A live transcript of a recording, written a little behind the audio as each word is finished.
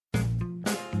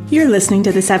You're listening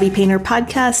to the Savvy Painter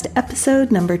Podcast, episode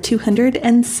number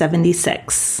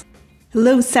 276.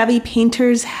 Hello, Savvy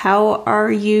Painters. How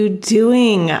are you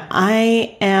doing?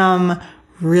 I am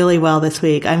really well this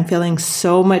week. I'm feeling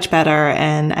so much better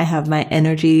and I have my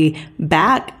energy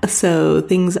back. So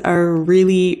things are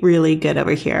really, really good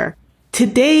over here.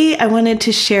 Today, I wanted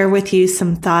to share with you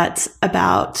some thoughts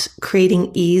about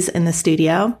creating ease in the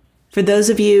studio. For those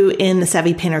of you in the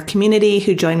Savvy Painter community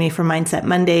who join me for Mindset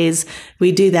Mondays,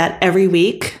 we do that every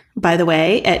week, by the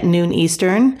way, at noon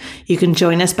Eastern. You can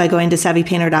join us by going to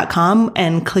savvypainter.com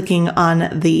and clicking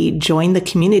on the Join the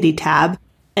Community tab.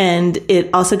 And it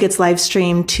also gets live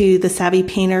streamed to the Savvy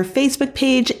Painter Facebook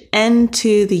page and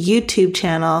to the YouTube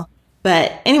channel.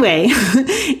 But anyway,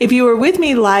 if you were with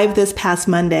me live this past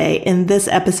Monday, in this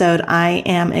episode, I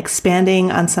am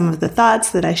expanding on some of the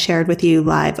thoughts that I shared with you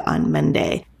live on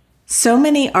Monday. So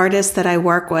many artists that I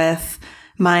work with,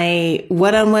 my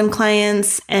one-on-one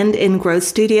clients and in Growth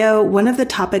Studio, one of the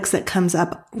topics that comes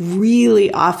up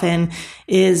really often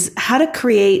is how to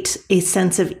create a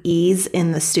sense of ease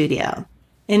in the studio.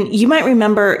 And you might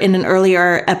remember in an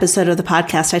earlier episode of the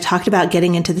podcast, I talked about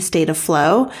getting into the state of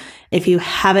flow. If you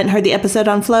haven't heard the episode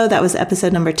on flow, that was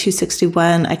episode number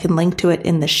 261. I can link to it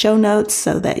in the show notes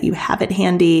so that you have it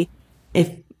handy.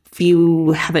 If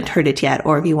you haven't heard it yet,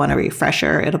 or if you want a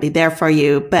refresher, it'll be there for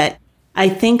you. But I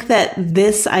think that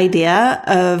this idea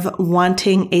of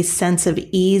wanting a sense of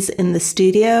ease in the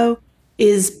studio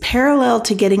is parallel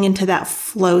to getting into that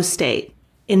flow state.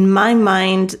 In my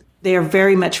mind, they are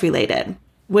very much related.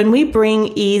 When we bring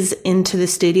ease into the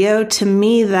studio, to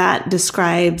me, that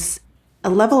describes a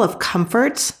level of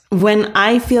comfort. When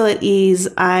I feel at ease,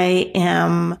 I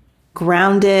am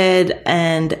grounded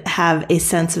and have a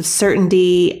sense of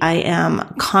certainty. I am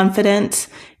confident,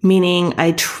 meaning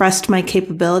I trust my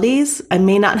capabilities. I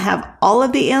may not have all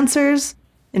of the answers.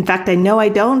 In fact, I know I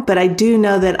don't, but I do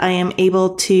know that I am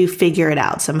able to figure it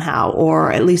out somehow,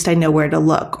 or at least I know where to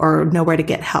look or know where to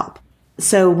get help.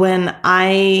 So when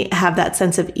I have that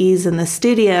sense of ease in the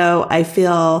studio, I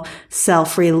feel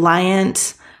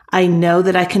self-reliant. I know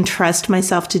that I can trust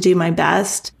myself to do my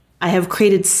best. I have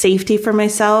created safety for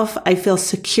myself. I feel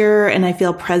secure and I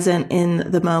feel present in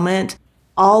the moment.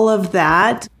 All of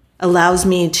that allows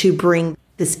me to bring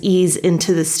this ease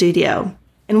into the studio.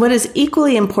 And what is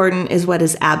equally important is what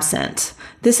is absent.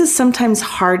 This is sometimes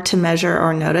hard to measure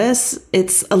or notice.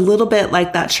 It's a little bit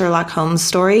like that Sherlock Holmes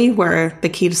story where the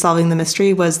key to solving the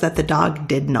mystery was that the dog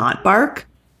did not bark.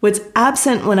 What's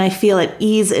absent when I feel at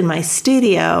ease in my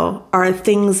studio are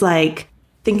things like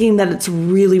thinking that it's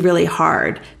really, really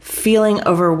hard, feeling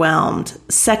overwhelmed,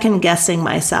 second-guessing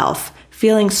myself,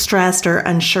 feeling stressed or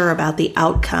unsure about the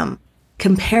outcome,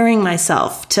 comparing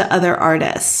myself to other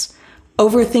artists,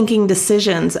 overthinking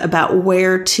decisions about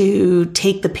where to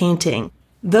take the painting.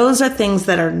 Those are things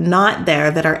that are not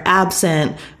there, that are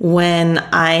absent when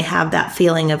I have that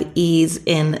feeling of ease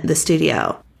in the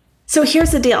studio. So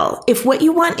here's the deal. If what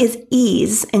you want is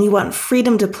ease and you want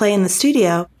freedom to play in the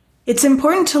studio, it's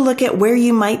important to look at where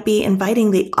you might be inviting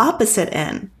the opposite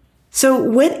in. So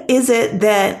what is it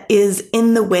that is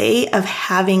in the way of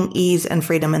having ease and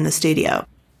freedom in the studio?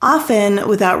 Often,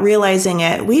 without realizing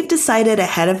it, we've decided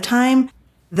ahead of time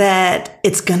that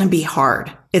it's going to be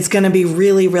hard. It's going to be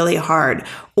really, really hard,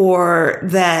 or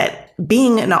that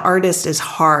being an artist is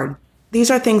hard.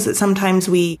 These are things that sometimes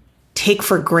we take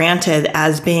for granted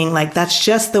as being like, that's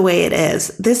just the way it is.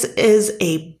 This is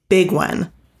a big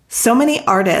one. So many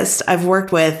artists I've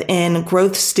worked with in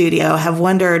Growth Studio have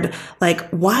wondered, like,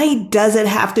 why does it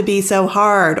have to be so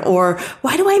hard? Or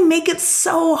why do I make it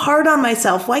so hard on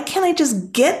myself? Why can't I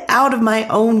just get out of my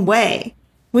own way?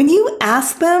 When you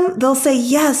ask them, they'll say,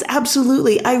 yes,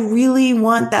 absolutely. I really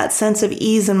want that sense of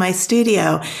ease in my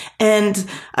studio. And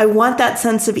I want that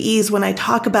sense of ease when I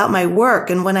talk about my work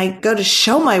and when I go to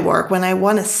show my work, when I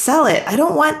want to sell it. I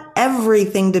don't want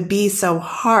everything to be so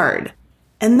hard.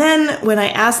 And then when I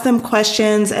ask them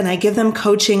questions and I give them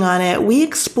coaching on it, we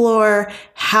explore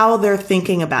how they're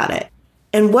thinking about it.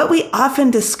 And what we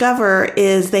often discover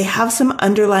is they have some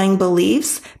underlying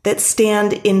beliefs that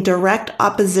stand in direct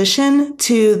opposition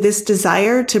to this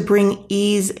desire to bring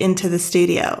ease into the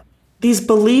studio. These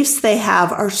beliefs they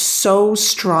have are so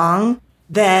strong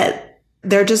that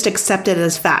they're just accepted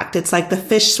as fact. It's like the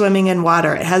fish swimming in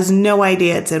water. It has no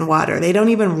idea it's in water. They don't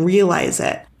even realize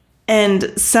it.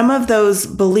 And some of those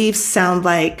beliefs sound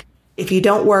like, if you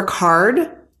don't work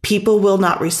hard, people will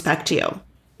not respect you.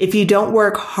 If you don't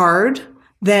work hard,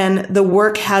 then the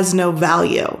work has no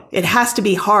value. It has to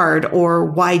be hard, or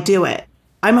why do it?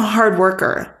 I'm a hard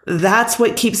worker. That's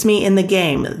what keeps me in the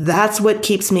game. That's what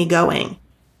keeps me going.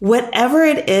 Whatever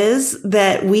it is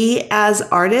that we as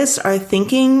artists are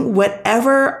thinking,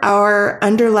 whatever our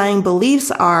underlying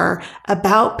beliefs are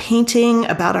about painting,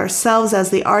 about ourselves as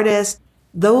the artist,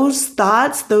 those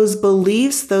thoughts, those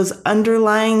beliefs, those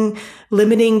underlying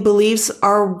limiting beliefs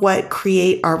are what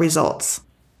create our results.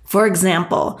 For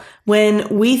example, when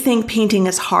we think painting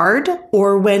is hard,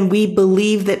 or when we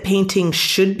believe that painting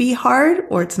should be hard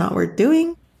or it's not worth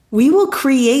doing, we will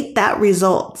create that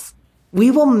result. We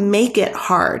will make it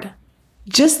hard.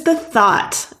 Just the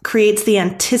thought creates the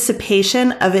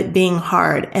anticipation of it being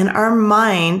hard, and our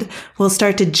mind will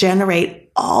start to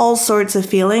generate all sorts of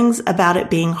feelings about it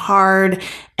being hard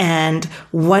and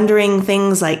wondering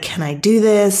things like, can I do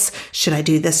this? Should I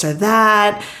do this or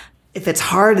that? If it's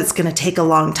hard, it's going to take a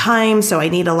long time, so I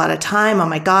need a lot of time. Oh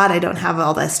my God, I don't have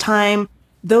all this time.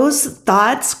 Those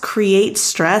thoughts create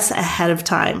stress ahead of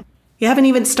time. You haven't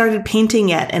even started painting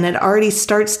yet, and it already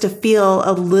starts to feel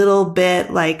a little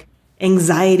bit like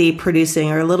anxiety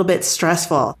producing or a little bit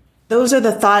stressful. Those are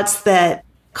the thoughts that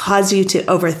cause you to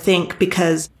overthink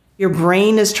because your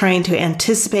brain is trying to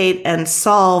anticipate and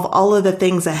solve all of the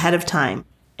things ahead of time.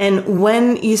 And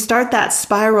when you start that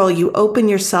spiral, you open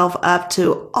yourself up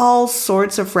to all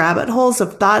sorts of rabbit holes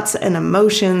of thoughts and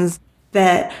emotions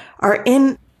that are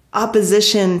in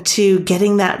opposition to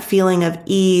getting that feeling of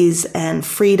ease and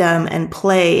freedom and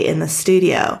play in the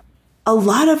studio. A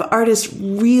lot of artists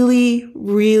really,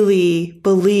 really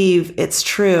believe it's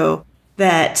true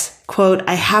that, quote,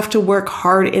 I have to work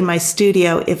hard in my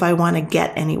studio if I want to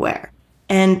get anywhere.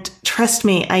 And trust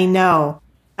me, I know.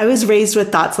 I was raised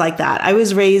with thoughts like that. I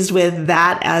was raised with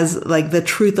that as like the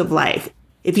truth of life.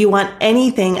 If you want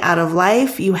anything out of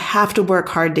life, you have to work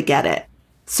hard to get it.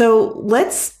 So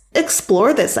let's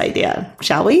explore this idea,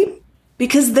 shall we?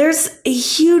 Because there's a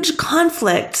huge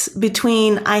conflict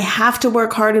between I have to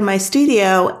work hard in my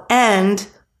studio and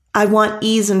I want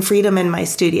ease and freedom in my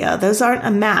studio. Those aren't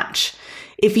a match.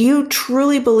 If you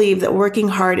truly believe that working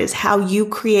hard is how you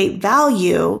create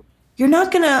value, you're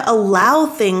not going to allow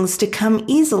things to come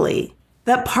easily.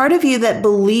 That part of you that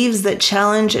believes that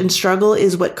challenge and struggle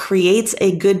is what creates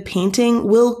a good painting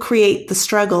will create the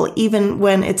struggle even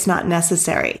when it's not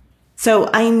necessary.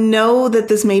 So I know that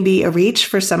this may be a reach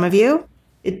for some of you.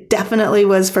 It definitely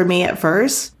was for me at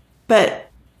first.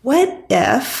 But what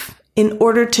if, in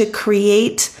order to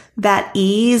create that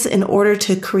ease, in order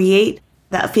to create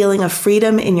that feeling of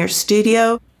freedom in your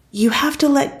studio, you have to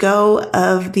let go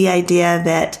of the idea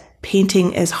that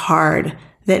painting is hard,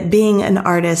 that being an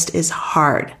artist is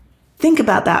hard. Think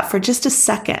about that for just a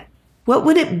second. What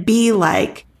would it be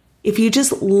like if you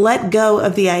just let go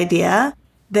of the idea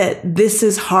that this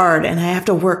is hard and I have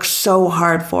to work so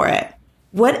hard for it?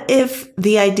 What if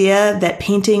the idea that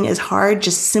painting is hard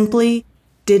just simply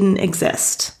didn't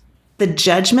exist? The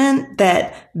judgment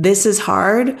that this is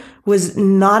hard was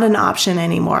not an option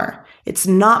anymore. It's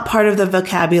not part of the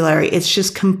vocabulary. It's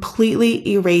just completely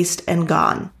erased and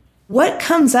gone. What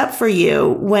comes up for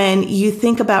you when you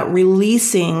think about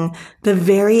releasing the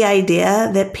very idea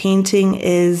that painting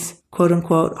is quote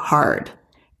unquote hard?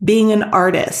 Being an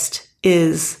artist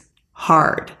is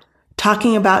hard.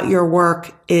 Talking about your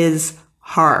work is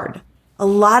hard. A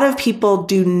lot of people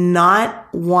do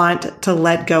not want to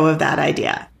let go of that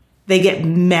idea. They get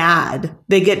mad.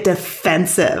 They get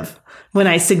defensive when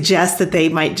I suggest that they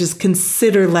might just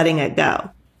consider letting it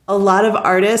go. A lot of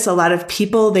artists, a lot of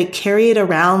people, they carry it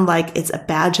around like it's a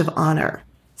badge of honor.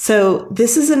 So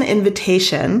this is an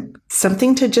invitation,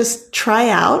 something to just try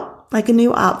out, like a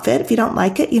new outfit. If you don't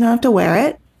like it, you don't have to wear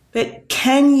it. But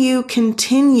can you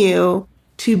continue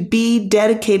to be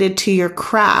dedicated to your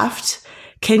craft?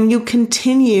 Can you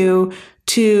continue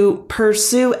to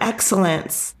pursue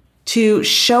excellence, to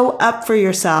show up for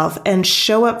yourself and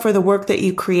show up for the work that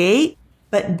you create,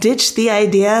 but ditch the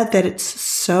idea that it's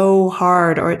so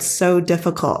hard or it's so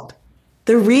difficult?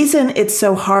 The reason it's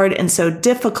so hard and so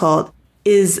difficult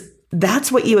is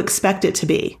that's what you expect it to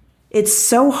be. It's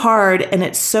so hard and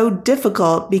it's so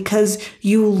difficult because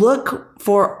you look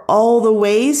for all the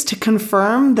ways to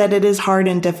confirm that it is hard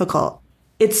and difficult.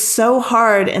 It's so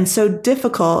hard and so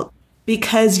difficult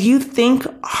because you think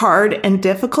hard and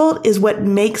difficult is what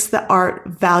makes the art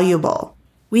valuable.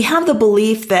 We have the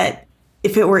belief that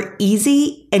if it were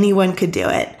easy, anyone could do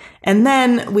it. And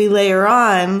then we layer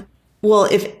on, well,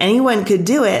 if anyone could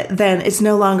do it, then it's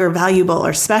no longer valuable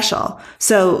or special.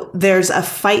 So there's a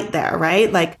fight there,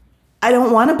 right? Like, I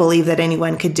don't want to believe that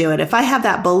anyone could do it. If I have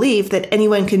that belief that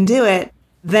anyone can do it,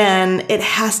 then it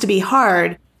has to be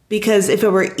hard, because if it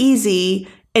were easy,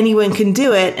 anyone can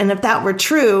do it. And if that were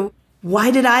true, why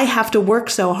did I have to work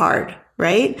so hard,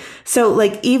 right? So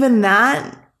like even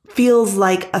that feels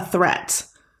like a threat.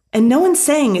 And no one's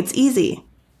saying it's easy.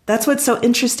 That's what's so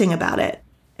interesting about it.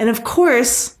 And of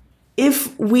course,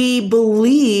 if we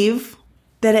believe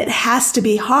that it has to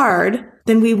be hard,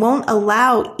 then we won't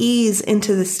allow ease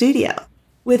into the studio.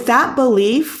 With that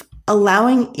belief,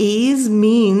 allowing ease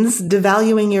means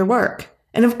devaluing your work.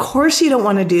 And of course you don't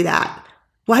want to do that.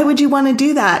 Why would you want to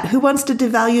do that? Who wants to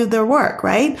devalue their work,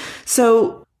 right?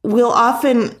 So we'll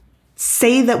often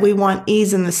say that we want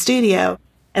ease in the studio,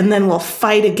 and then we'll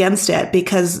fight against it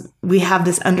because we have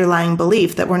this underlying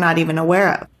belief that we're not even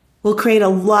aware of. We'll create a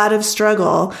lot of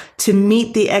struggle to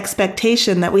meet the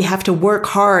expectation that we have to work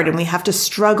hard and we have to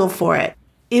struggle for it.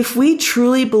 If we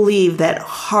truly believe that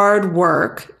hard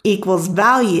work equals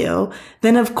value,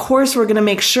 then of course we're going to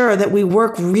make sure that we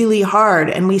work really hard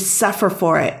and we suffer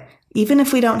for it. Even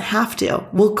if we don't have to,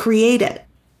 we'll create it.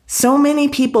 So many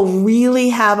people really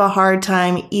have a hard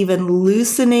time even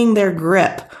loosening their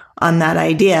grip on that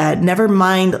idea, never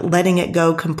mind letting it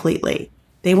go completely.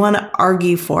 They want to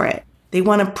argue for it. They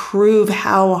want to prove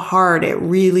how hard it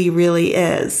really, really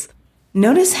is.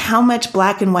 Notice how much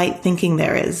black and white thinking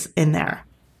there is in there.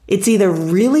 It's either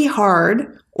really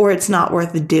hard or it's not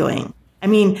worth doing. I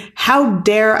mean, how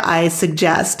dare I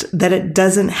suggest that it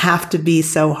doesn't have to be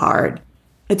so hard?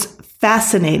 It's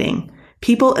fascinating.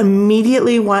 People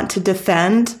immediately want to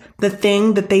defend the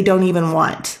thing that they don't even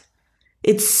want.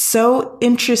 It's so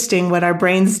interesting what our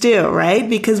brains do, right?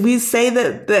 Because we say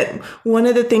that one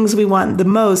of the things we want the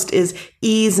most is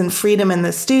ease and freedom in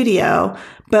the studio,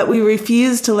 but we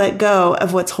refuse to let go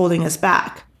of what's holding us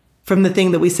back from the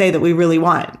thing that we say that we really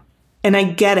want. And I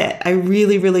get it. I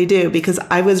really, really do, because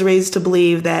I was raised to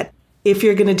believe that if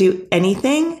you're going to do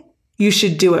anything, you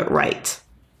should do it right.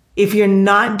 If you're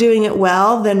not doing it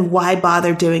well, then why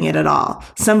bother doing it at all?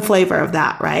 Some flavor of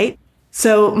that, right?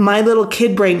 So my little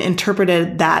kid brain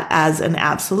interpreted that as an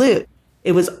absolute.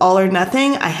 It was all or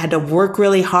nothing. I had to work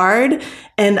really hard,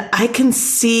 and I can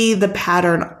see the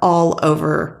pattern all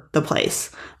over the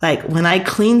place. Like when I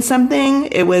cleaned something,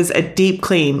 it was a deep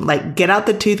clean, like get out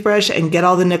the toothbrush and get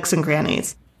all the nooks and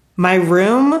crannies. My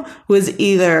room was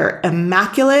either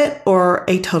immaculate or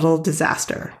a total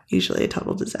disaster, usually a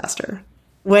total disaster.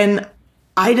 When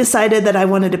I decided that I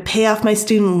wanted to pay off my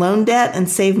student loan debt and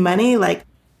save money,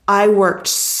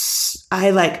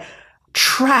 I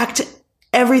tracked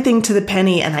everything to the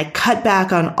penny, and I cut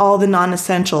back on all the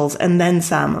non-essentials and then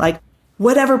some. Like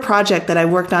whatever project that I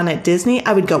worked on at Disney,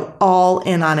 I would go all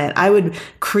in on it. I would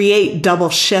create double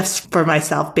shifts for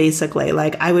myself, basically.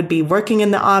 Like I would be working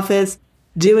in the office,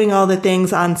 doing all the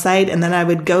things on site, and then I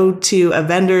would go to a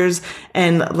vendor's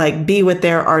and be with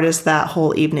their artists that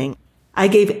whole evening. I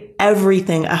gave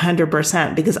everything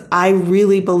 100% because I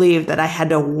really believed that I had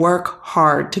to work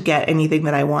hard to get anything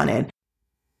that I wanted.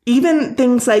 Even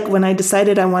things like when I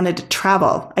decided I wanted to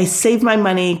travel, I saved my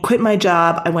money, quit my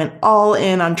job. I went all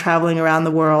in on traveling around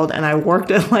the world, and I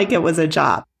worked it like it was a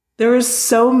job. There were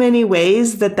so many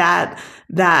ways that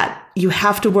you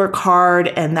have to work hard,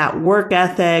 and that work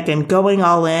ethic and going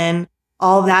all in,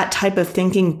 all that type of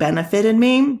thinking benefited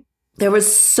me. There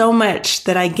was so much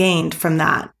that I gained from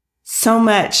that. So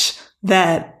much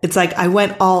that it's like I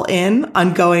went all in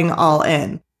on going all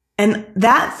in. And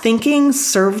that thinking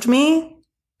served me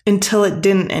until it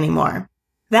didn't anymore.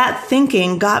 That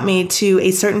thinking got me to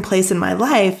a certain place in my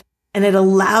life, and it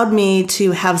allowed me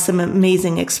to have some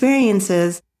amazing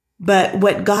experiences. But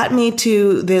what got me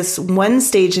to this one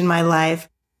stage in my life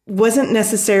wasn't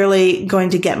necessarily going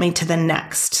to get me to the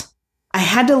next. I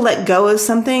had to let go of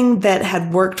something that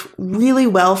had worked really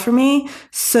well for me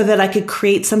so that I could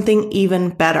create something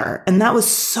even better. And that was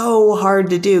so hard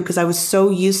to do because I was so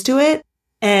used to it.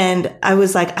 And I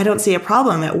was like, I don't see a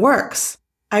problem. It works.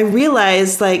 I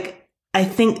realized I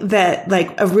think that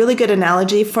a really good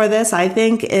analogy for this, I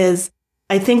think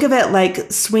of it like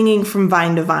swinging from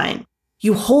vine to vine.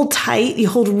 You hold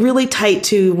really tight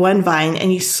to one vine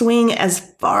and you swing as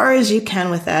far as you can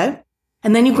with it.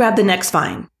 And then you grab the next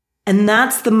vine. And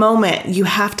that's the moment you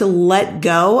have to let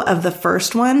go of the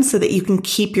first one so that you can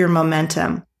keep your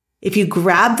momentum. If you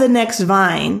grab the next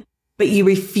vine, but you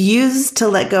refuse to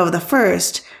let go of the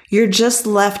first, you're just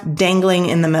left dangling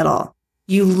in the middle.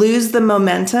 You lose the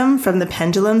momentum from the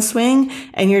pendulum swing,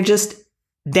 and you're just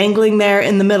dangling there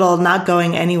in the middle, not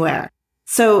going anywhere.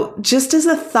 So just as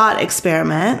a thought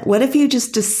experiment, what if you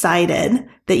just decided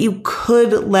that you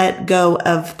could let go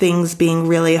of things being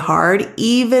really hard,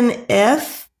 even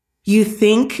if you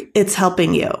think it's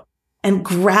helping you, and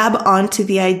grab onto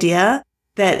the idea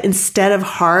that instead of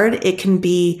hard, it can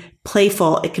be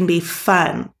playful, it can be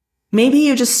fun. Maybe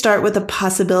you just start with a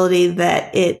possibility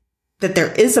that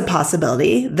there is a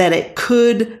possibility that it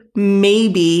could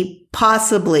maybe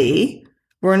possibly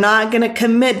We're not going to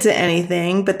commit to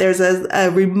anything, but there's a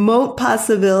remote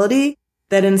possibility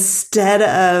that instead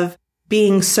of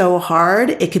being so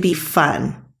hard, it could be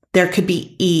fun. There could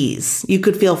be ease. You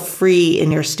could feel free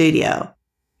in your studio.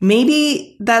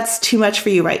 Maybe that's too much for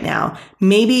you right now.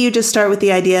 Maybe you just start with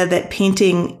the idea that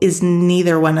painting is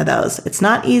neither one of those. It's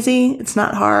not easy. It's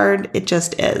not hard. It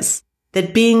just is.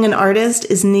 That being an artist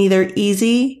is neither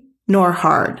easy nor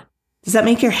hard. Does that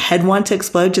make your head want to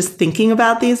explode just thinking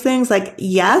about these things? Like,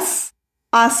 yes?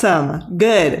 Awesome.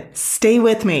 Good. Stay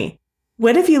with me.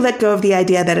 What if you let go of the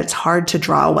idea that it's hard to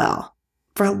draw well?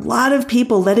 For a lot of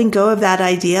people, letting go of that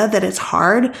idea that it's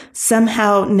hard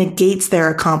somehow negates their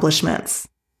accomplishments.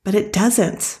 But it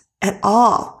doesn't at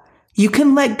all. You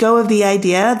can let go of the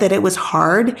idea that it was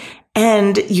hard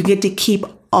and you get to keep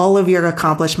all of your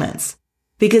accomplishments.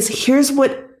 Because here's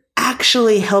what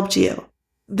actually helped you.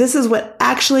 This is what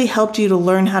actually helped you to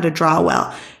learn how to draw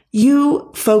well.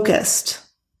 You focused.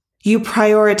 You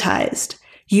prioritized.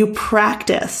 You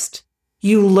practiced.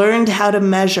 You learned how to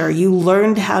measure. You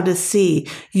learned how to see.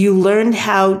 You learned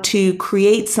how to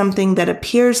create something that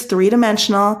appears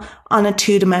three-dimensional on a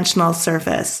two-dimensional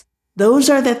surface. Those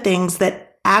are the things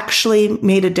that actually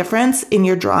made a difference in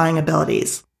your drawing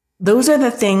abilities. Those are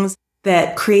the things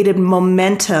that created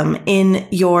momentum in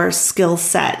your skill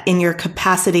set, in your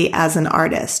capacity as an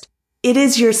artist. It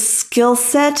is your skill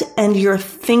set and your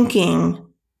thinking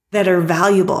that are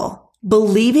valuable.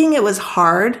 Believing it was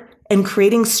hard and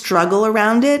creating struggle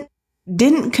around it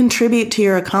didn't contribute to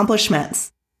your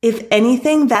accomplishments. If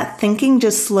anything, that thinking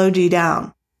just slowed you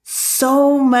down.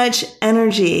 So much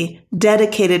energy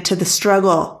dedicated to the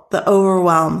struggle, the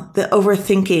overwhelm, the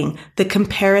overthinking, the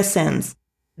comparisons,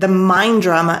 the mind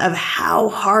drama of how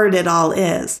hard it all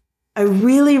is. I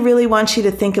really, really want you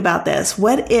to think about this.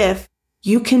 What if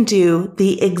you can do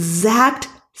the exact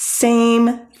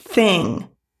same thing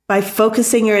by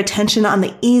focusing your attention on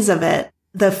the ease of it,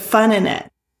 the fun in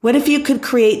it? What if you could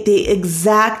create the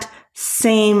exact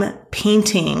same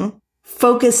painting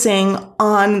focusing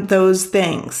on those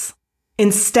things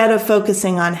instead of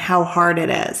focusing on how hard it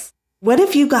is? What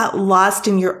if you got lost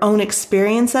in your own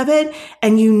experience of it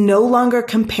and you no longer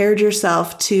compared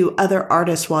yourself to other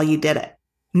artists while you did it?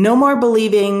 No more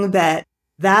believing that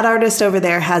that artist over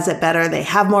there has it better. They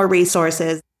have more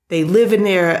resources. They live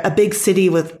near a big city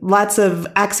with lots of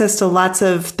access to lots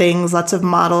of things, lots of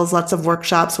models, lots of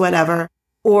workshops, whatever.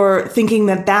 Or thinking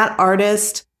that that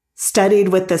artist studied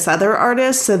with this other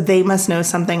artist, so they must know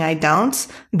something I don't.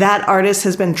 That artist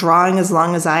has been drawing as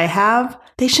long as I have.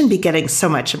 They shouldn't be getting so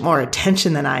much more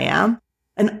attention than I am.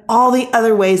 And all the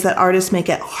other ways that artists make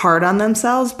it hard on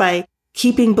themselves by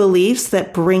keeping beliefs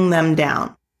that bring them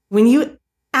down. When you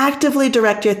actively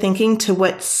direct your thinking to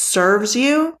what serves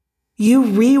you, you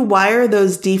rewire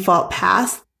those default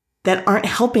paths that aren't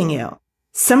helping you.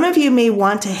 Some of you may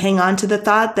want to hang on to the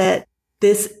thought that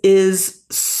this is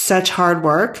such hard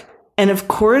work. And of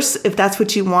course, if that's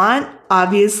what you want,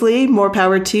 obviously, more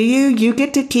power to you. You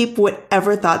get to keep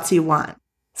whatever thoughts you want.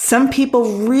 Some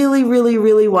people really, really,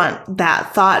 really want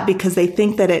that thought because they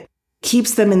think that it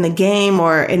keeps them in the game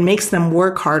or it makes them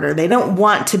work harder. They don't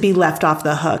want to be left off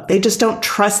the hook. They just don't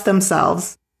trust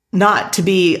themselves not to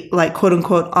be like, quote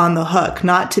unquote, on the hook,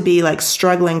 not to be like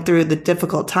struggling through the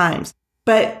difficult times.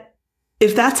 But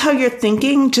if that's how you're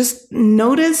thinking, just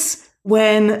notice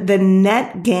when the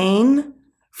net gain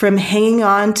from hanging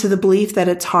on to the belief that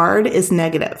it's hard is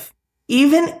negative.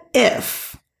 Even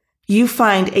if you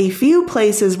find a few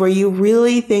places where you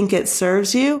really think it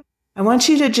serves you, I want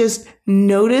you to just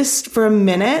notice for a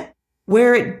minute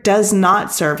where it does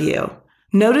not serve you.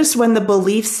 Notice when the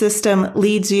belief system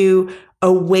leads you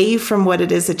away from what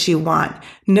it is that you want.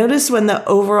 Notice when the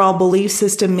overall belief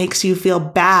system makes you feel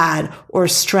bad or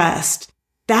stressed.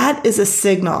 That is a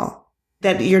signal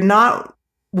that you're not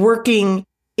working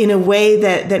in a way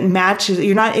that matches,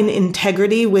 you're not in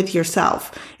integrity with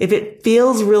yourself. If it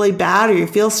feels really bad or you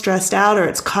feel stressed out or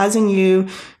it's causing you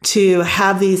to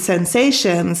have these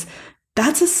sensations,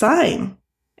 that's a sign.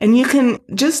 And you can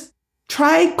just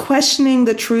try questioning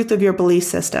the truth of your belief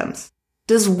systems.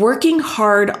 Does working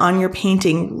hard on your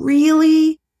painting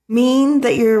really mean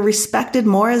that you're respected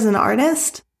more as an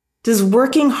artist? Does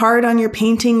working hard on your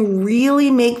painting really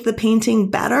make the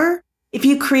painting better? If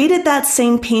you created that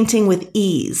same painting with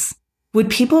ease, would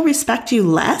people respect you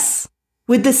less?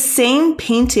 Would the same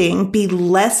painting be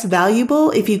less valuable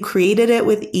if you created it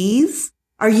with ease?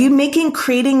 Are you making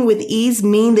creating with ease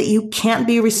mean that you can't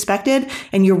be respected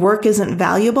and your work isn't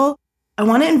valuable? I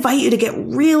want to invite you to get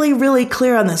really, really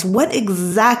clear on this. What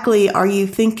exactly are you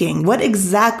thinking? What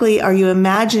exactly are you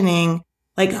imagining?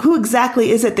 Like, who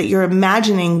exactly is it that you're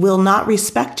imagining will not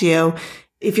respect you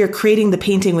if you're creating the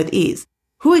painting with ease?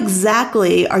 Who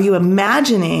exactly are you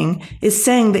imagining is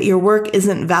saying that your work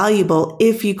isn't valuable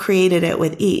if you created it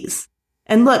with ease?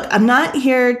 And look, I'm not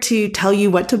here to tell you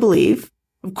what to believe.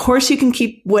 Of course, you can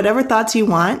keep whatever thoughts you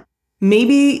want.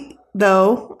 Maybe,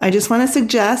 though, I just want to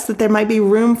suggest that there might be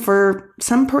room for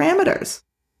some parameters.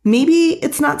 Maybe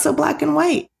it's not so black and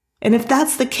white. And if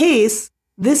that's the case,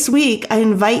 this week, I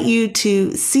invite you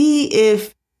to see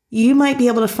if you might be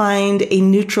able to find a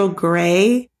neutral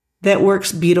gray that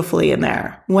works beautifully in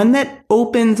there. One that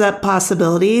opens up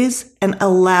possibilities and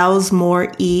allows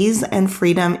more ease and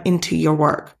freedom into your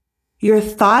work. Your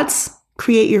thoughts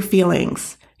create your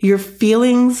feelings. Your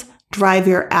feelings drive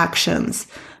your actions.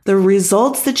 The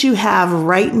results that you have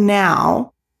right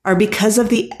now are because of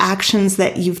the actions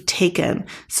that you've taken.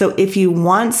 So if you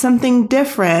want something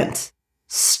different,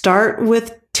 start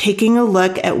with taking a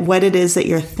look at what it is that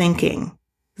you're thinking.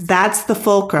 That's the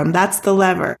fulcrum. That's the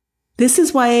lever. This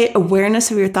is why awareness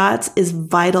of your thoughts is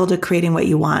vital to creating what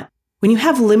you want. When you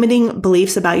have limiting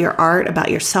beliefs about your art,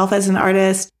 about yourself as an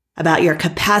artist, about your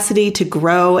capacity to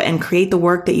grow and create the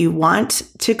work that you want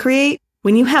to create,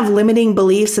 when you have limiting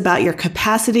beliefs about your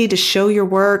capacity to show your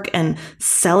work and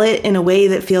sell it in a way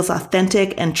that feels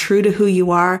authentic and true to who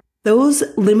you are, those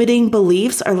limiting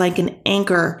beliefs are like an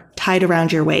anchor tied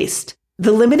around your waist.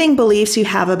 The limiting beliefs you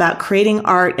have about creating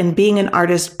art and being an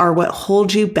artist are what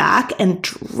hold you back and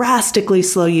drastically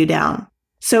slow you down.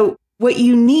 So what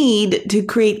you need to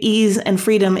create ease and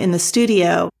freedom in the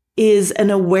studio is an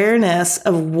awareness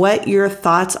of what your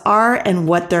thoughts are and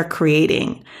what they're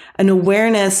creating. An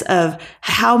awareness of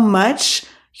how much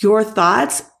your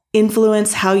thoughts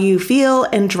influence how you feel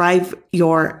and drive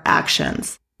your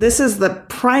actions. This is the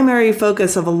primary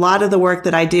focus of a lot of the work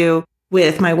that I do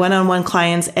with my one-on-one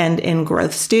clients and in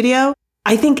Growth Studio.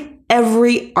 I think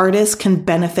every artist can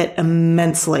benefit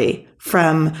immensely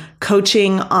from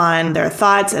coaching on their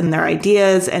thoughts and their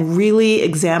ideas and really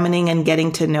examining and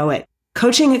getting to know it.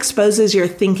 Coaching exposes your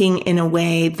thinking in a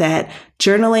way that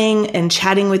journaling and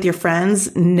chatting with your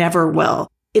friends never will.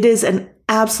 It is an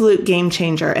absolute game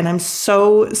changer. And I'm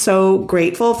so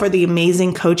grateful for the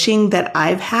amazing coaching that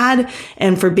I've had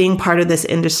and for being part of this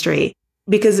industry,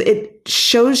 because it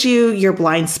shows you your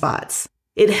blind spots.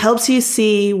 It helps you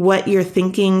see what your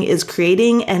thinking is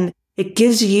creating, and it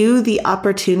gives you the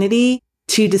opportunity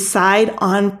to decide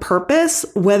on purpose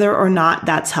whether or not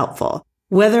that's helpful,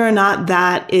 whether or not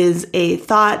that is a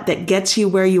thought that gets you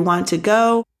where you want to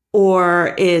go,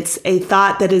 or it's a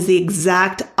thought that is the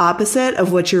exact opposite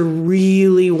of what you're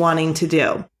really wanting to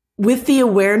do. With the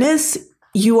awareness,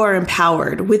 you are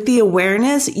empowered. With the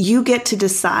awareness, you get to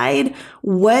decide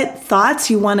what thoughts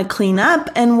you want to clean up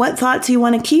and what thoughts you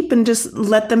want to keep and just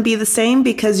let them be the same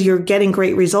because you're getting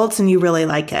great results and you really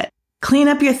like it. Clean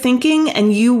up your thinking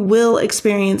and you will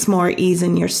experience more ease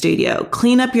in your studio.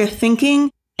 Clean up your thinking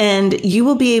and you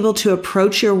will be able to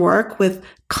approach your work with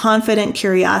confident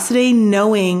curiosity,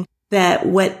 knowing that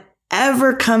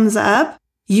whatever comes up,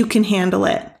 you can handle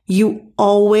it. You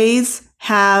always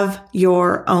have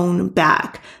your own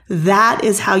back. That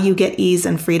is how you get ease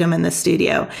and freedom in the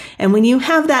studio. And when you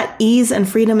have that ease and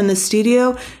freedom in the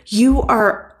studio, you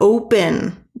are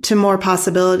open to more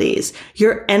possibilities.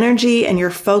 Your energy and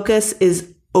your focus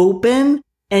is open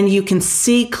and you can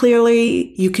see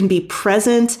clearly, you can be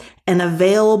present and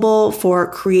available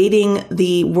for creating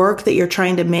the work that you're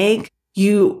trying to make.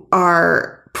 You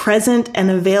are present and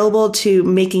available to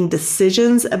making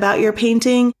decisions about your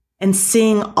painting and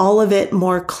seeing all of it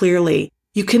more clearly.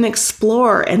 You can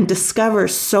explore and discover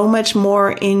so much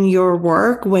more in your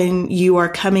work when you are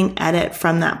coming at it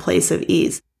from that place of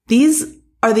ease. These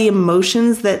are the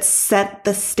emotions that set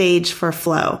the stage for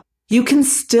flow. You can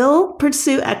still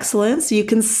pursue excellence. You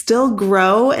can still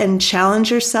grow and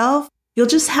challenge yourself. You'll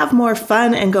just have more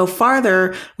fun and go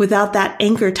farther without that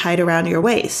anchor tied around your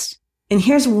waist. And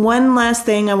here's one last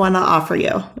thing I want to offer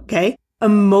you, okay?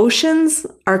 Emotions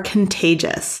are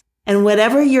contagious. And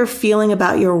whatever you're feeling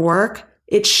about your work,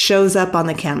 it shows up on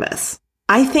the canvas.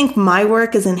 I think my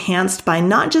work is enhanced by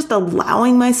not just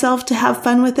allowing myself to have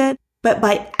fun with it, but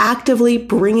by actively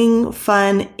bringing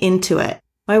fun into it.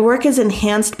 My work is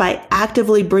enhanced by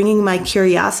actively bringing my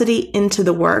curiosity into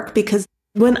the work, because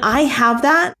when I have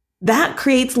that, that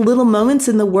creates little moments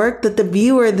in the work that the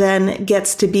viewer then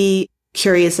gets to be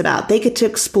curious about. They get to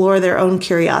explore their own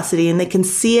curiosity and they can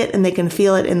see it and they can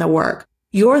feel it in the work.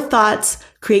 Your thoughts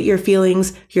create your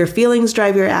feelings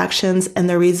drive your actions, and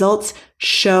the results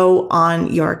show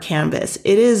on your canvas.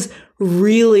 It is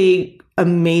really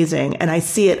amazing, and I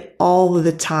see it all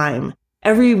the time.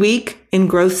 Every week in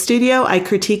Growth Studio, I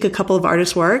critique a couple of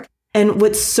artists' work, and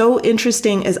what's so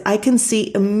interesting is I can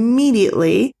see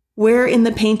immediately where in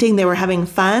the painting they were having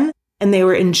fun and they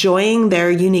were enjoying their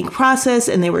unique process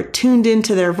and they were tuned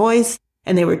into their voice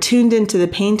and they were tuned into the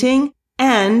painting.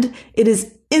 And it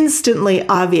is instantly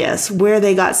obvious where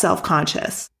they got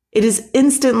self-conscious. It is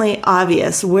instantly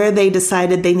obvious where they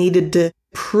decided they needed to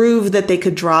prove that they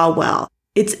could draw well.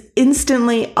 It's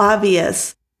instantly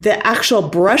obvious the actual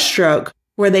brushstroke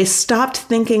where they stopped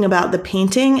thinking about the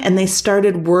painting and they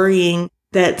started worrying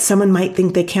that someone might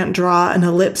think they can't draw an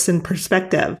ellipse in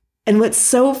perspective. And what's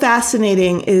so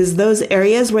fascinating is those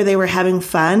areas where they were having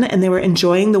fun and they were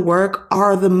enjoying the work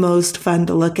are the most fun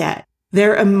to look at.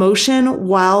 Their emotion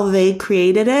while they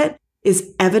created it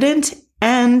is evident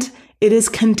and it is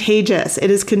contagious. It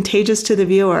is contagious to the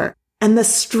viewer. And the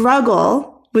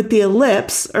struggle with the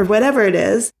ellipse or whatever it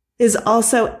is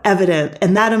also evident.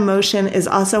 And that emotion is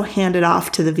also handed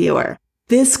off to the viewer.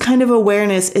 This kind of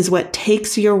awareness is what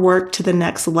takes your work to the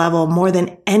next level more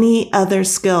than any other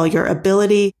skill, your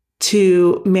ability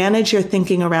to manage your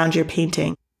thinking around your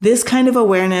painting. This kind of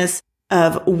awareness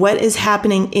of what is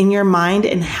happening in your mind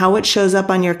and how it shows up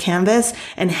on your canvas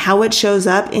and how it shows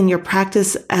up in your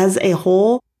practice as a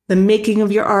whole, the making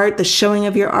of your art, the showing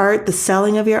of your art, the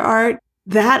selling of your art,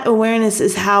 that awareness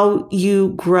is how you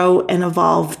grow and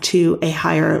evolve to a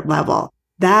higher level.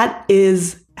 That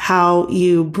is how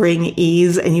you bring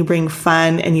ease and you bring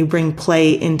fun and you bring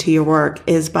play into your work,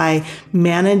 is by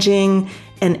managing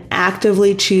and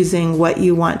actively choosing what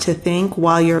you want to think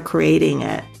while you're creating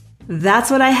it. That's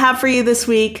what I have for you this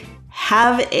week.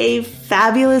 Have a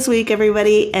fabulous week,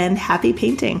 everybody, and happy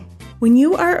painting. When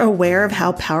you are aware of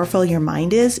how powerful your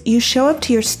mind is, you show up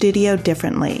to your studio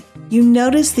differently. You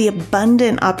notice the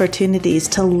abundant opportunities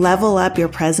to level up your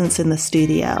presence in the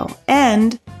studio.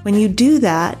 And when you do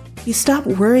that, you stop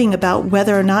worrying about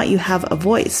whether or not you have a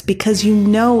voice because you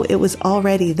know it was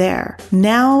already there.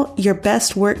 Now your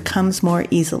best work comes more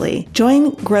easily.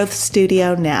 Join Growth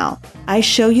Studio now. I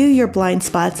show you your blind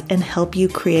spots and help you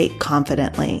create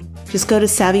confidently. Just go to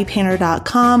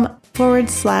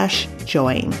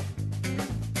savvypainter.com/join.